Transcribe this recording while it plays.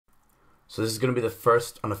So this is going to be the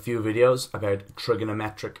first on a few videos about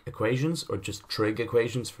trigonometric equations, or just trig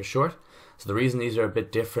equations for short. So the reason these are a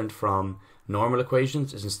bit different from normal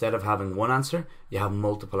equations is instead of having one answer, you have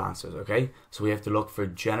multiple answers, okay? So we have to look for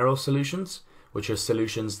general solutions, which are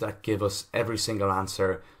solutions that give us every single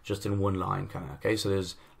answer just in one line, kind of, okay? So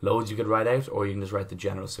there's loads you could write out, or you can just write the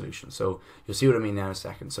general solution. So you'll see what I mean now in a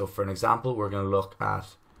second. So for an example, we're going to look at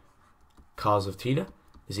cos of theta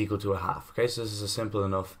is equal to a half, okay? So this is a simple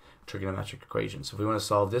enough trigonometric equation. So if we want to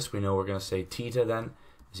solve this, we know we're going to say theta then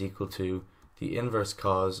is equal to the inverse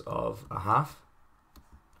cos of a half,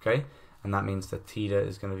 okay? And that means that theta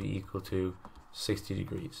is going to be equal to 60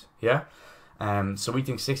 degrees, yeah? So we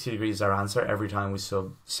think 60 degrees is our answer. Every time we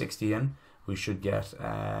sub 60 in, we should get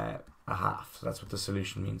a half. So that's what the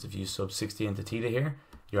solution means. If you sub 60 into theta here,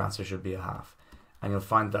 your answer should be a half. And you'll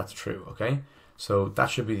find that's true, okay? So that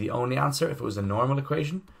should be the only answer if it was a normal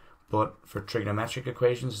equation. But for trigonometric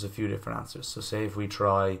equations, there's a few different answers. So say if we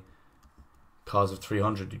try cos of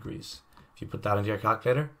 300 degrees, if you put that into your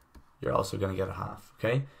calculator, you're also going to get a half,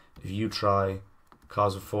 okay? If you try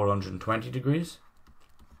cos of 420 degrees,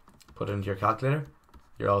 put it into your calculator,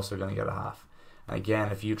 you're also going to get a half. And again,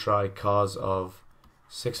 if you try cos of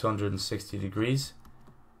 660 degrees,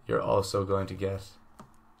 you're also going to get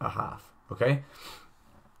a half, okay?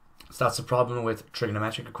 So that's the problem with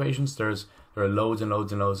trigonometric equations. There are loads and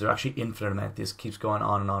loads and loads. There are actually infinite amount. This keeps going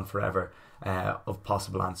on and on forever of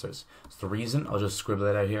possible answers. So the reason, I'll just scribble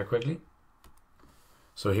it out here quickly.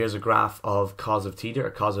 So here's a graph of cos of theta,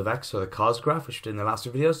 or cos of x, so the cos graph, which we did in the last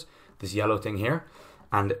two videos, this yellow thing here.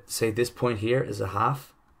 And say this point here is a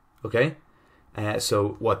half, okay?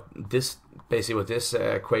 So what this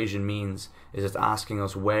equation means is it's asking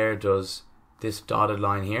us, where does this dotted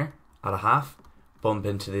line here at a half bump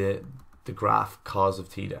into the graph cos of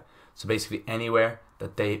theta? So basically anywhere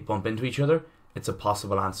that they bump into each other, it's a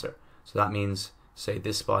possible answer. So that means, say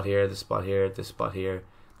this spot here, this spot here, this spot here,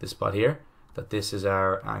 this spot here, that this is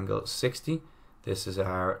our angle 60, this is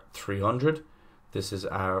our 300, this is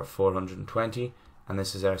our 420, and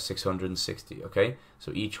this is our 660, okay?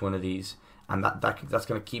 So each one of these, and that's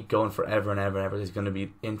going to keep going forever and ever and ever. There's going to be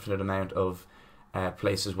an infinite amount of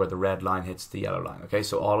places where the red line hits the yellow line, okay?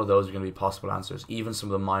 So all of those are going to be possible answers. Even some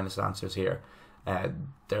of the minus answers here,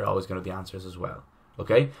 they're always going to be answers as well,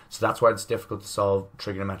 okay? So that's why it's difficult to solve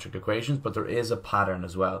trigonometric equations, but there is a pattern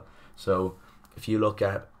as well. So if you look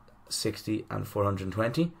at 60 and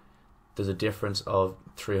 420, there's a difference of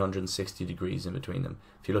 360 degrees in between them.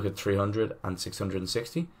 If you look at 300 and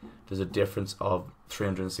 660, there's a difference of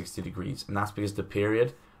 360 degrees, and that's because the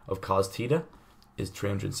period of cos theta is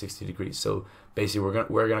 360 degrees. So basically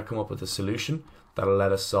we're gonna come up with a solution that'll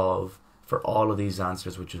let us solve for all of these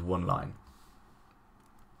answers, which is one line.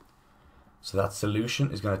 So that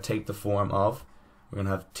solution is going to take the form of, we're going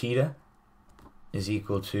to have theta is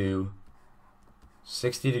equal to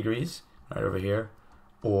 60 degrees right over here,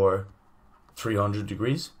 or 300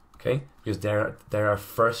 degrees, okay? Because they're our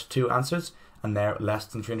first two answers, and they're less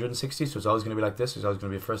than 360, so it's always going to be like this. There's always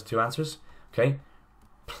going to be first two answers, okay?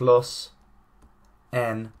 Plus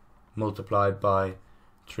n multiplied by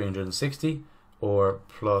 360, or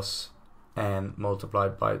plus n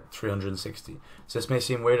multiplied by 360. So this may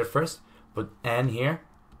seem weird at first, but n here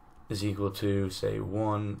is equal to, say,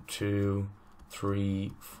 1, 2,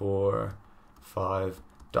 3, 4, 5,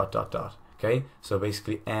 dot, dot, dot. Okay, so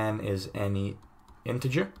basically n is any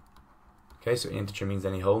integer. Okay, so integer means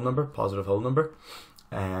any whole number, positive whole number.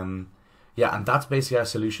 Yeah, and that's basically our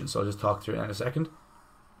solution. So I'll just talk through it in a second.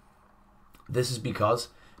 This is because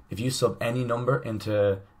if you sub any number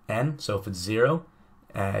into n, so if it's 0,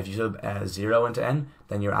 if you sub 0 into n,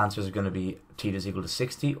 then your answers are going to be theta is equal to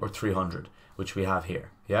 60 or 300, which we have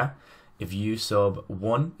here. Yeah. If you sub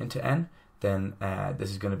 1 into n, then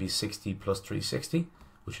this is going to be 60 plus 360,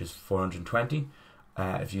 which is 420.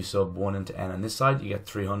 If you sub 1 into n on this side, you get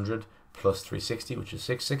 300 plus 360, which is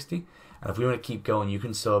 660. And if we want to keep going, you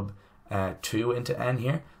can sub 2 into n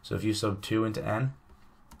here. So if you sub 2 into n,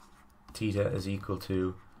 theta is equal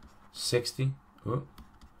to 60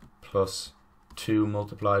 plus 2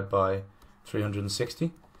 multiplied by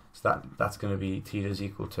 360. So that's going to be theta is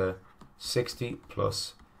equal to 60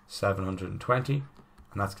 plus 720,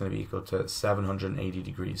 and that's going to be equal to 780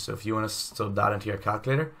 degrees. So if you want to sub that into your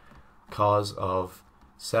calculator, cos of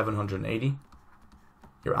 780,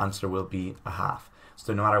 your answer will be a half.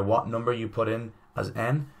 So no matter what number you put in as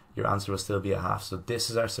n, your answer will still be a half. So this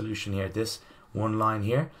is our solution here. This one line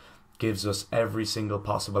here gives us every single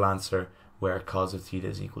possible answer where cos of theta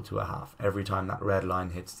is equal to a half every time that red line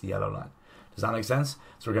hits the yellow line. Does that make sense?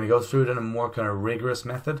 So we're going to go through it in a more kind of rigorous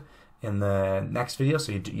method in the next video.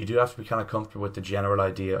 So you do have to be kind of comfortable with the general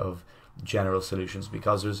idea of general solutions,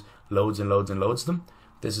 because there's loads and loads and loads of them.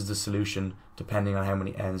 This is the solution depending on how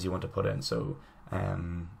many n's you want to put in. So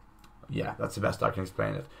yeah, that's the best I can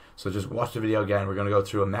explain it. So just watch the video again. We're going to go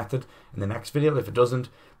through a method in the next video. If it doesn't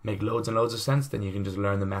make loads and loads of sense, then you can just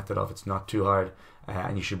learn the method off. It's not too hard,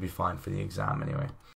 and you should be fine for the exam anyway.